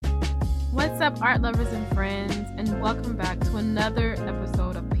What's up, art lovers and friends, and welcome back to another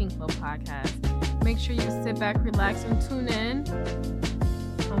episode of Pink Flow Podcast. Make sure you sit back, relax, and tune in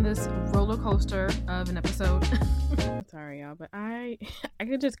on this roller coaster of an episode. Sorry, y'all, but I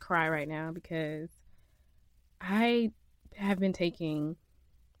could just cry right now because I have been taking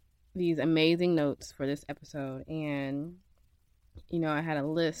these amazing notes for this episode, and I had a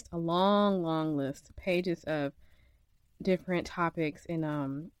long list, pages of different topics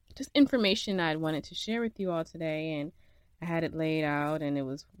and just information I wanted to share with you all today, and I had it laid out and it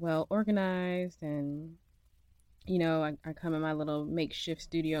was well organized. And I come in my little makeshift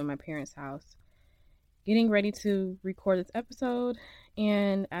studio in my parents' house getting ready to record this episode,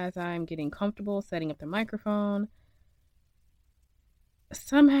 and as I'm getting comfortable setting up the microphone,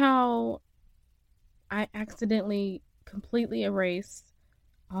 somehow I accidentally completely erased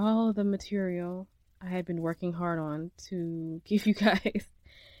all the material I had been working hard on to give you guys.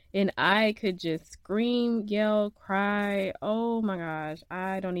 And I could just scream, yell, cry. Oh my gosh,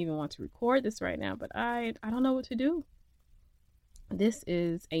 I don't even want to record this right now, but I don't know what to do. This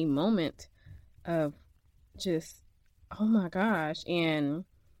is a moment of just, oh my gosh. And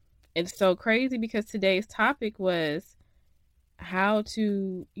it's so crazy because today's topic was how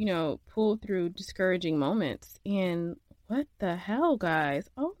to, pull through discouraging moments. And what the hell, guys?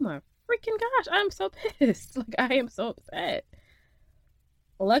 Oh my freaking gosh, I'm so pissed. I am so upset.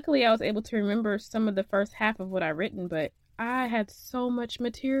 Luckily, I was able to remember some of the first half of what I written, but I had so much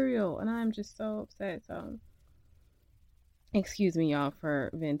material and I'm just so upset. So, excuse me, y'all,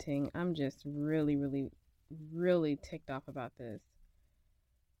 for venting. I'm just really ticked off about this.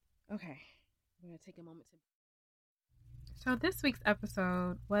 Okay, I'm going to take a moment to... So this week's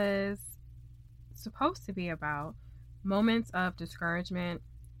episode was supposed to be about moments of discouragement,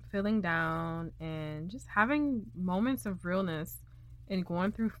 feeling down, and just having moments of realness and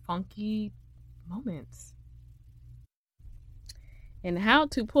going through funky moments, and how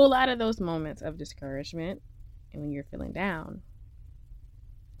to pull out of those moments of discouragement and when you're feeling down.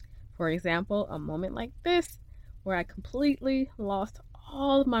 For example, a moment like this where I completely lost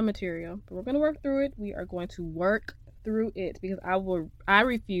all of my material, but we're going to work through it. We are going to work through it because I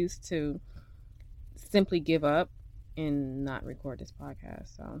refuse to simply give up and not record this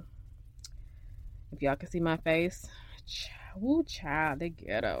podcast. So if y'all can see my face, woo child, the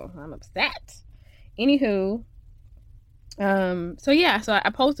ghetto. I'm upset. Anywho, so I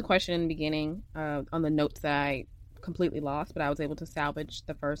posed a question in the beginning on the notes that I completely lost, but I was able to salvage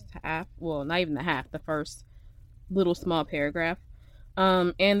the first half. Well, not even the half, the first little small paragraph.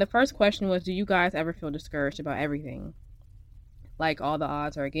 And the first question was, do you guys ever feel discouraged about everything? Like all the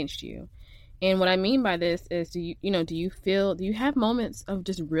odds are against you? And what I mean by this is, do you have moments of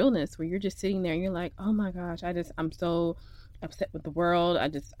just realness where you're just sitting there and you're like, oh my gosh, I'm so upset with the world. I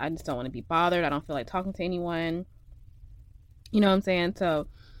just don't want to be bothered. I don't feel like talking to anyone. You know what I'm saying? So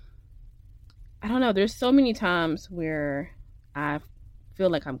I don't know. There's so many times where I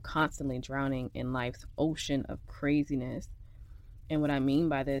feel like I'm constantly drowning in life's ocean of craziness. And what I mean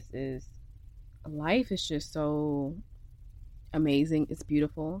by this is life is just so amazing, it's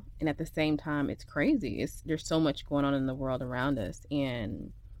beautiful, and at the same time it's crazy. There's so much going on in the world around us,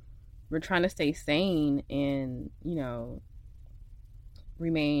 and we're trying to stay sane and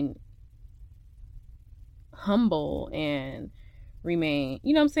remain humble and remain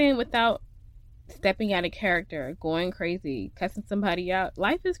without stepping out of character, going crazy, cussing somebody out.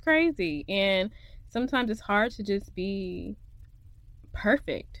 Life is crazy, and sometimes it's hard to just be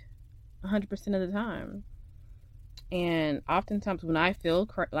perfect 100% of the time. And oftentimes when I feel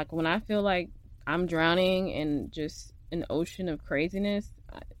like I'm drowning in just an ocean of craziness,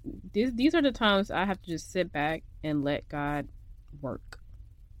 these are the times I have to just sit back and let God work.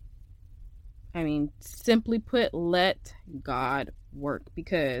 I mean, simply put, let God work,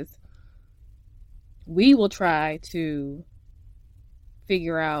 because we will try to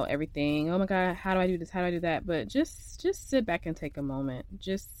figure out everything. Oh my God, how do I do this? How do I do that? But just sit back and take a moment.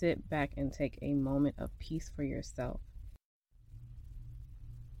 Just sit back and take a moment of peace for yourself.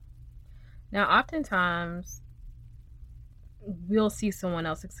 Now, oftentimes we'll see someone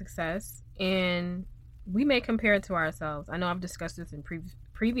else's success and we may compare it to ourselves. I know I've discussed this in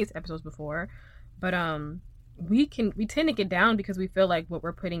previous episodes before, but we tend to get down because we feel like what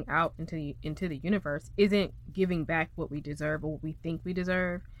we're putting out into the universe isn't giving back what we deserve or what we think we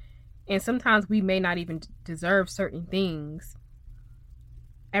deserve. And sometimes we may not even deserve certain things.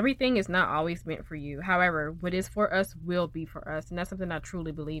 Everything is not always meant for you. However, what is for us will be for us. And that's something I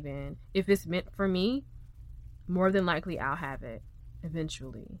truly believe in. If it's meant for me, more than likely I'll have it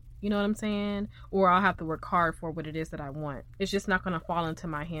eventually. You know what I'm saying? Or I'll have to work hard for what it is that I want. It's just not going to fall into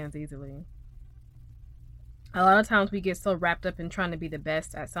my hands easily. A lot of times we get so wrapped up in trying to be the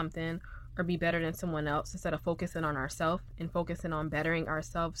best at something or be better than someone else instead of focusing on ourselves and focusing on bettering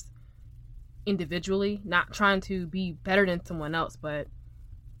ourselves individually, not trying to be better than someone else. But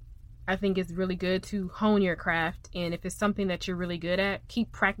I think it's really good to hone your craft, and if it's something that you're really good at,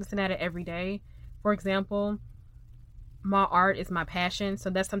 keep practicing at it every day. For example, my art is my passion, so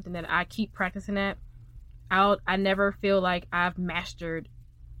that's something that I keep practicing at. I never feel like I've mastered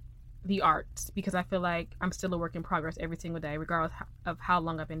the arts because I feel like I'm still a work in progress every single day, regardless of how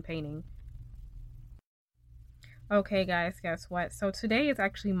long I've been painting. Okay, guys, guess what? So today is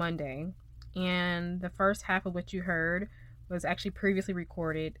actually Monday, and the first half of what you heard was actually previously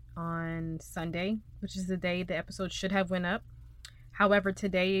recorded on Sunday, which is the day the episode should have went up. However,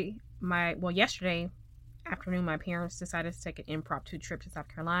 yesterday afternoon, my parents decided to take an impromptu trip to South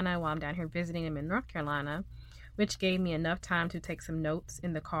Carolina while I'm down here visiting them in North Carolina, which gave me enough time to take some notes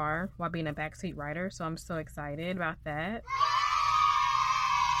in the car while being a backseat rider. So I'm so excited about that.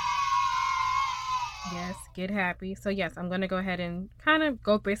 Yes, get happy. So yes, I'm going to go ahead and kind of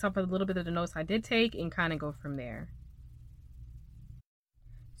go based off of a little bit of the notes I did take and kind of go from there.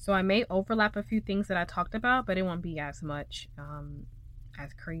 So I may overlap a few things that I talked about, but it won't be as much,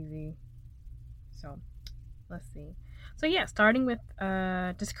 as crazy. So let's see. So yeah, starting with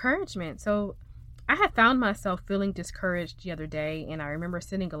discouragement. So I had found myself feeling discouraged the other day, and I remember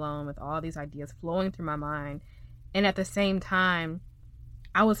sitting alone with all these ideas flowing through my mind. And at the same time,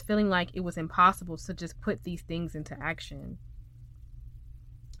 I was feeling like it was impossible to just put these things into action.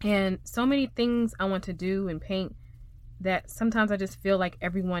 And so many things I want to do and paint that sometimes I just feel like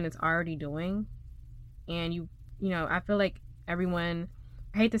everyone is already doing. And I feel like everyone,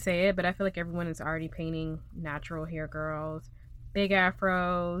 I hate to say it, but I feel like everyone is already painting natural hair girls, big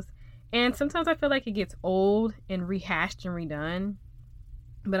afros. And sometimes I feel like it gets old and rehashed and redone.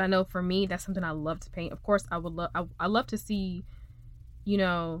 But I know for me, that's something I love to paint. Of course, I love to see,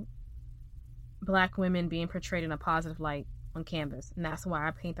 Black women being portrayed in a positive light on canvas. And that's why I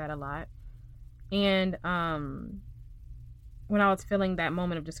paint that a lot. And when I was feeling that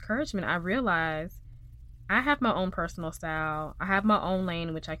moment of discouragement, I realized I have my own personal style. I have my own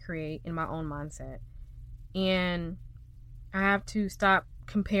lane, which I create in my own mindset. And I have to stop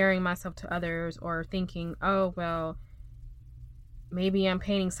comparing myself to others or thinking, oh, well, maybe I'm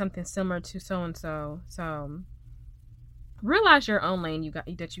painting something similar to so-and-so. So realize your own lane you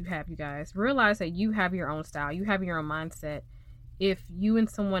guys. Realize that you have your own style. You have your own mindset. If you and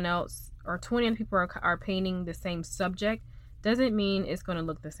someone else or 20 other people are painting the same subject, doesn't mean it's going to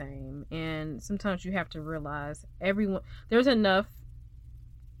look the same. And sometimes you have to realize there's enough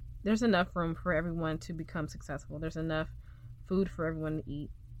room for everyone to become successful. There's enough food for everyone to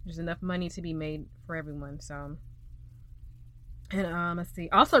eat. There's enough money to be made for everyone. So, and let's see.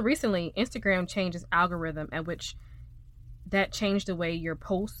 Also, recently, Instagram changed its algorithm, at which that changed the way your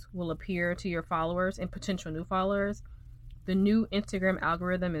posts will appear to your followers and potential new followers. The new Instagram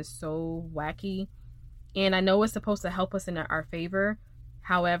algorithm is so wacky. And I know it's supposed to help us in our favor.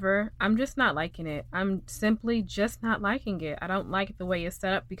 However, I'm just not liking it. I'm simply just not liking it. I don't like the way it's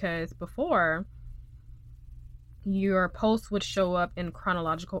set up because before, your posts would show up in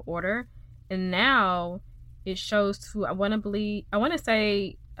chronological order. And now it shows to, I want to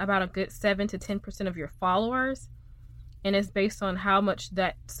say about a good 7 to 10% of your followers. And it's based on how much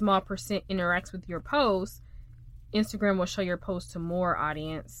that small percent interacts with your posts. Instagram will show your post to more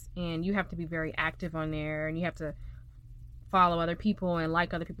audience, and you have to be very active on there, and you have to follow other people and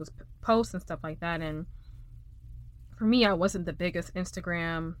like other people's posts and stuff like that. And for me, I wasn't the biggest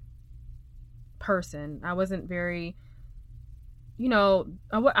Instagram person. I wasn't very,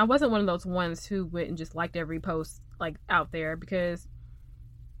 I wasn't one of those ones who went and just liked every post like out there because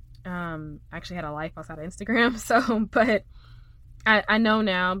I actually had a life outside of Instagram. So, but I know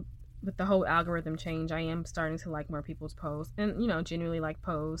now, with the whole algorithm change, I am starting to like more people's posts and, genuinely like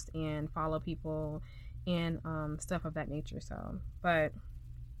posts and follow people and stuff of that nature. So, but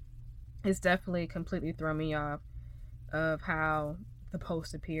it's definitely completely thrown me off of how the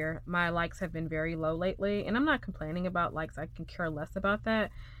posts appear. My likes have been very low lately, and I'm not complaining about likes. I can care less about that,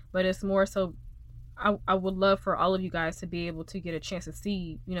 but it's more so I would love for all of you guys to be able to get a chance to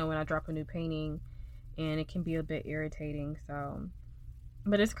see, when I drop a new painting, and it can be a bit irritating. So,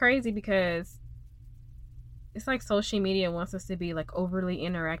 but it's crazy because it's like social media wants us to be like overly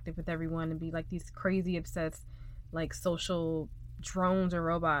interactive with everyone and be like these crazy obsessed like social drones or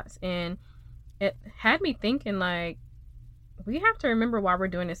robots. And it had me thinking like, we have to remember why we're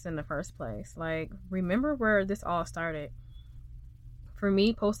doing this in the first place. Like, remember where this all started. for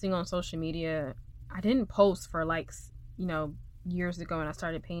me, posting on social media, I didn't post for likes, years ago when I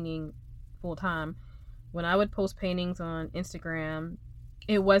started painting full time. When I would post paintings on Instagram,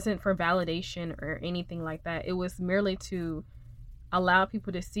 it wasn't for validation or anything like that. It was merely to allow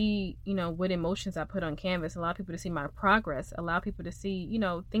people to see, what emotions I put on canvas, allow people to see my progress, allow people to see,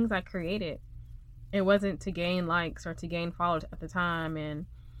 things I created. It wasn't to gain likes or to gain followers at the time. And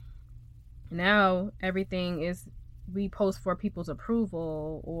now everything is, we post for people's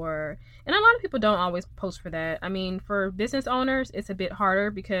approval, and a lot of people don't always post for that. I mean, for business owners, it's a bit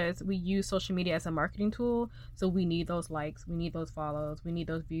harder because we use social media as a marketing tool. So we need those likes, we need those follows, we need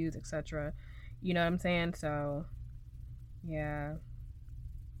those views, etc. You know what I'm saying? So yeah.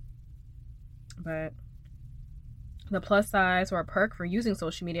 But the plus size or a perk for using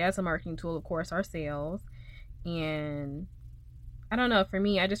social media as a marketing tool, of course, are sales. And I don't know, for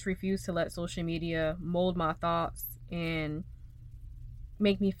me, I just refuse to let social media mold my thoughts and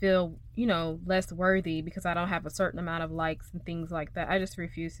make me feel, less worthy because I don't have a certain amount of likes and things like that. I just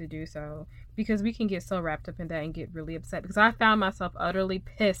refuse to do so because we can get so wrapped up in that and get really upset. Because I found myself utterly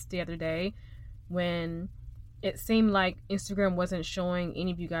pissed the other day when it seemed like Instagram wasn't showing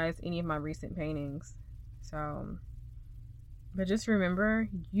any of you guys any of my recent paintings. So, but just remember,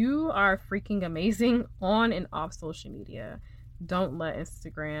 you are freaking amazing on and off social media. Don't let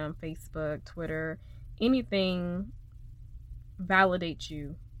Instagram, Facebook, Twitter, anything validate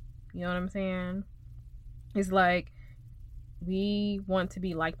you. You know what I'm saying? It's like we want to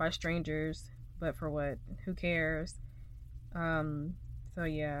be liked by strangers, but for what? Who cares? So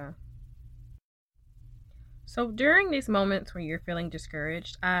yeah. So during these moments where you're feeling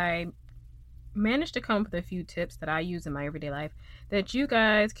discouraged, I managed to come up with a few tips that I use in my everyday life that you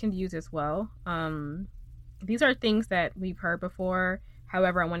guys can use as well. These are things that we've heard before.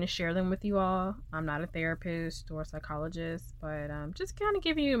 However, I want to share them with you all. I'm not a therapist or a psychologist, but just kind of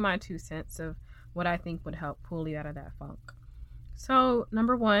giving you my 2 cents of what I think would help pull you out of that funk. So,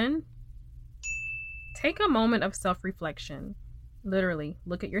 number 1, take a moment of self-reflection. Literally,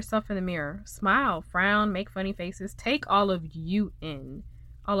 look at yourself in the mirror. Smile, frown, make funny faces. Take all of you in.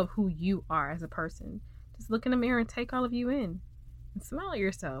 All of who you are as a person. Just look in the mirror and take all of you in. And smile at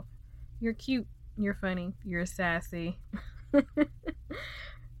yourself. You're cute. You're funny. You're sassy.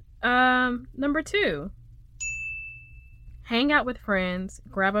 Number 2, hang out with friends.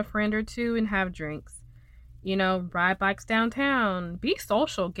 Grab a friend or two and have drinks. Ride bikes downtown. Be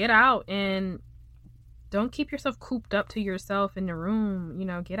social. Get out and don't keep yourself cooped up to yourself in the room.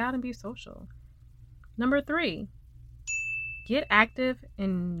 Get out and be social. Number 3, get active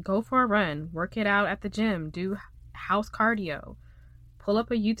and go for a run. Work it out at the gym. Do house cardio. Pull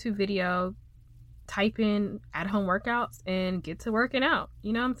up a YouTube video. Type in at-home workouts and get to working out.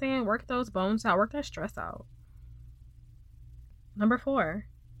 You know what I'm saying? Work those bones out. Work that stress out. Number 4,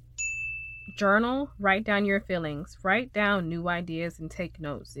 journal. Write down your feelings. Write down new ideas and take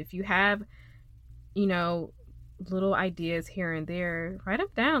notes. If you have, little ideas here and there, write them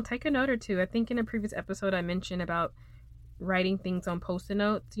down. Take a note or two. I think in a previous episode I mentioned about writing things on post-it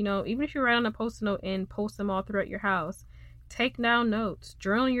notes. Even if you write on a post-it note and post them all throughout your house, take down notes.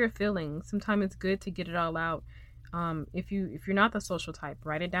 Journal your feelings. Sometimes it's good to get it all out. If you're not the social type,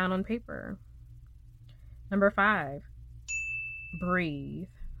 write it down on paper. Number 5, breathe.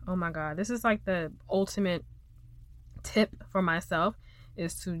 Oh my God, this is like the ultimate tip for myself,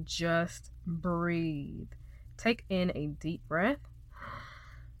 is to just breathe. Take in a deep breath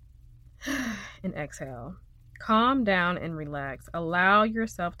and exhale. Calm down and relax. Allow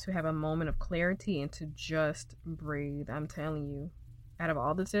yourself to have a moment of clarity and to just breathe. I'm telling you, out of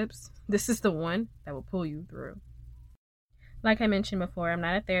all the tips, this is the one that will pull you through. Like I mentioned before, I'm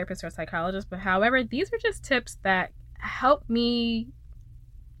not a therapist or a psychologist, but however, these are just tips that help me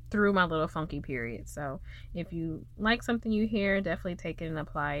through my little funky period. So if you like something you hear, definitely take it and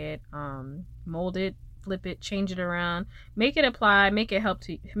apply it. Mold it, flip it, change it around, make it apply, make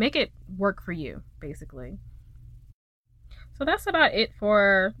it work for you, basically. So that's about it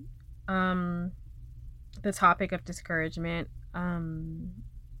for the topic of discouragement.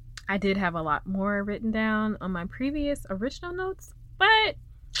 I did have a lot more written down on my previous original notes, but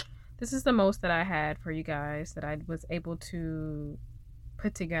this is the most that I had for you guys that I was able to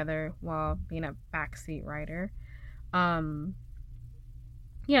put together while being a backseat writer. So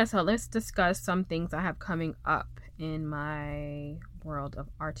let's discuss some things I have coming up in my world of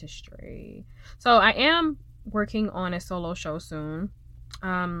artistry. So I am working on a solo show soon.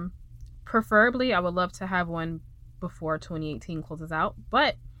 Preferably, I would love to have one before 2018 closes out,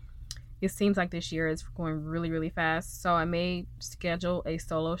 but it seems like this year is going really, really fast. So I may schedule a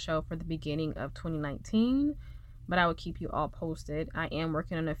solo show for the beginning of 2019. but I will keep you all posted. I am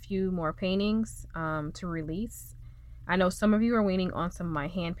working on a few more paintings to release. I know some of you are waiting on some of my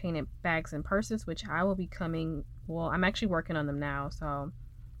hand painted bags and purses, which I will be coming. Well, I'm actually working on them now, so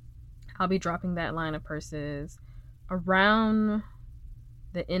I'll be dropping that line of purses around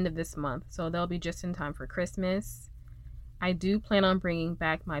the end of this month, so they'll be just in time for Christmas. I do plan on bringing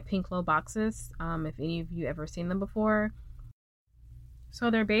back my Pinklow boxes, if any of you ever seen them before. So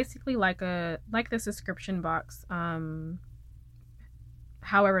they're basically like the subscription box.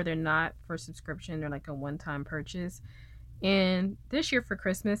 However, they're not for subscription. They're like a one-time purchase. And this year for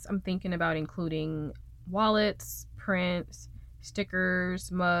Christmas, I'm thinking about including wallets, prints,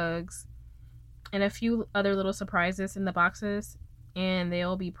 stickers, mugs, and a few other little surprises in the boxes. And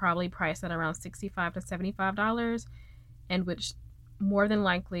they'll be probably priced at around $65 to $75, and which more than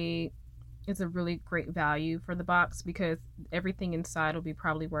likely is a really great value for the box, because everything inside will be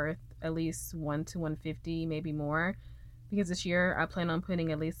probably worth at least $100 to $150, maybe more. Because this year I plan on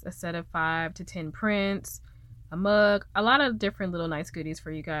putting at least a set of 5 to 10 prints, a mug, a lot of different little nice goodies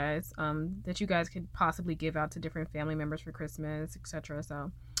for you guys, that you guys could possibly give out to different family members for Christmas, etc.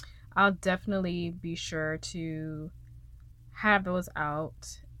 So I'll definitely be sure to have those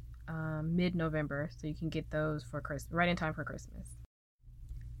out mid-November, so you can get those for Christmas, right in time for Christmas.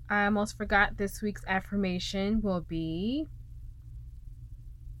 I almost forgot, this week's affirmation will be: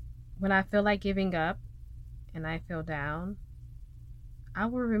 when I feel like giving up and I feel down, I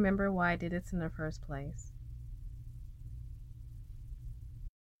will remember why I did this in the first place.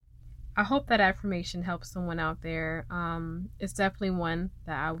 I hope that affirmation helps someone out there. It's definitely one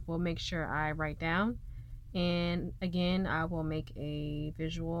that I will make sure I write down. And again, I will make a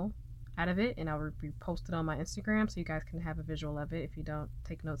visual out of it, and I will be posted on my Instagram so you guys can have a visual of it if you don't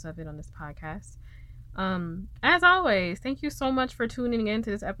take notes of it on this podcast. As always, thank you so much for tuning in to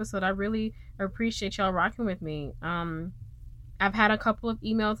this episode. I really appreciate y'all rocking with me. I've had a couple of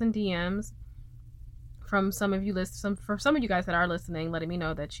emails and DMs from some of you some of you guys that are listening, letting me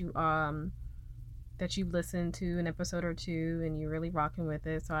know that you've listened to an episode or two and you're really rocking with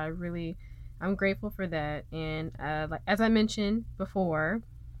it. So I'm grateful for that. And like as I mentioned before,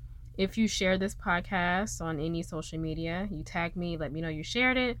 if you share this podcast on any social media, you tag me, let me know you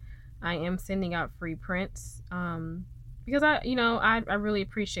shared it. I am sending out free prints, because I really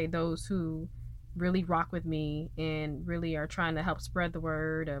appreciate those who really rock with me and really are trying to help spread the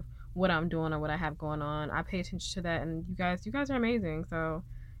word of what I'm doing or what I have going on. I pay attention to that, and you guys are amazing. So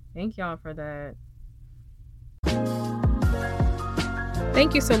thank y'all for that.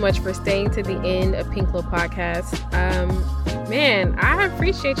 Thank you so much for staying to the end of Pinklow Podcast. Man, I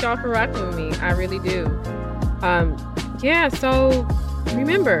appreciate y'all for rocking with me. I really do. So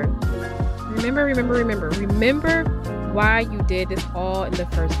remember why you did this all in the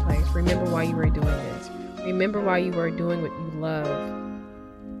first place. Remember why you were doing this. Remember why you were doing what you love.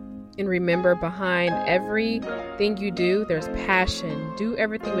 And remember, behind everything you do, there's passion. Do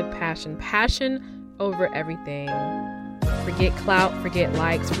everything with passion. Passion over everything. Forget clout, forget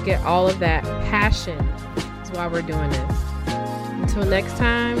likes, forget all of that. Passion is why we're doing this. Until next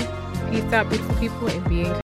time, peace out, beautiful people, and be encouraged.